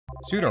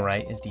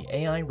Sudowrite is the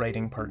AI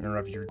writing partner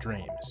of your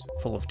dreams,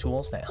 full of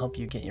tools that help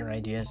you get your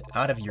ideas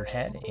out of your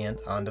head and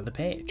onto the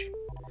page.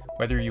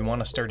 Whether you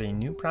want to start a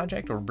new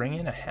project or bring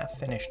in a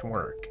half-finished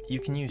work, you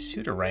can use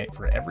Sudowrite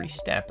for every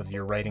step of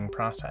your writing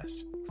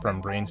process,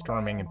 from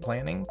brainstorming and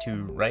planning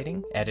to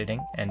writing,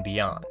 editing, and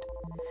beyond.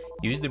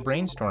 Use the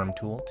Brainstorm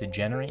tool to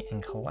generate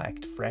and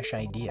collect fresh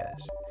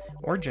ideas,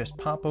 or just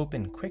pop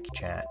open Quick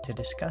Chat to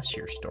discuss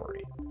your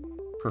story.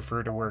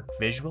 Prefer to work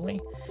visually?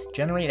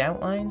 Generate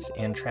outlines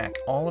and track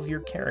all of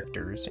your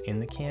characters in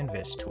the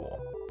Canvas tool.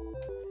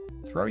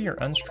 Throw your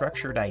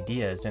unstructured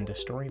ideas into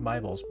Story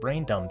Bible's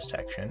Brain Dump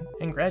section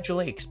and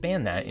gradually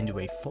expand that into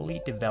a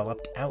fully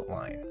developed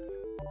outline.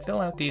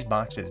 Fill out these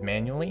boxes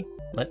manually,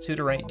 let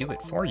Sudowrite do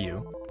it for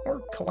you,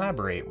 or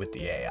collaborate with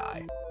the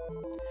AI.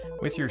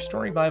 With your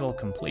Story Bible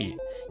complete,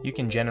 you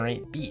can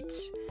generate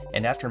beats,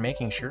 and after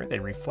making sure they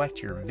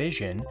reflect your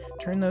vision,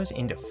 turn those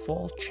into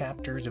full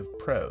chapters of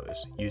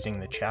prose using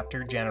the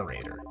chapter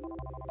generator.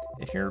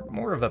 If you're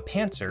more of a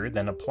pantser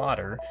than a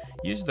plotter,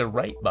 use the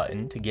right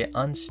button to get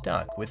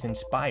unstuck with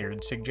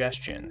inspired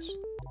suggestions,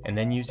 and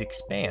then use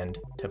Expand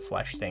to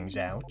flesh things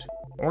out,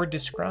 or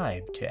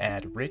Describe to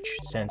add rich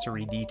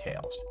sensory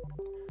details.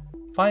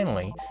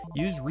 Finally,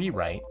 use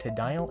Rewrite to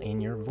dial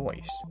in your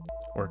voice,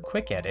 or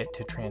Quick Edit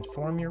to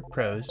transform your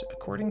prose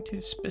according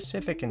to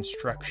specific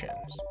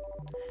instructions.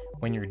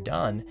 When you're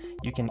done,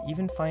 you can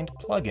even find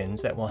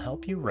plugins that will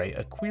help you write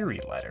a query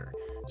letter,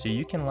 so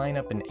you can line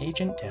up an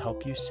agent to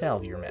help you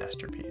sell your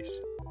masterpiece.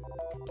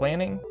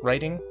 Planning,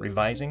 writing,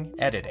 revising,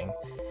 editing.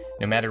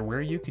 No matter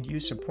where you could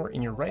use support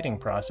in your writing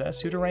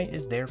process, Sudowrite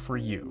is there for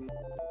you.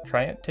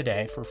 Try it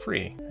today for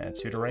free at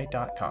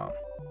sudowrite.com.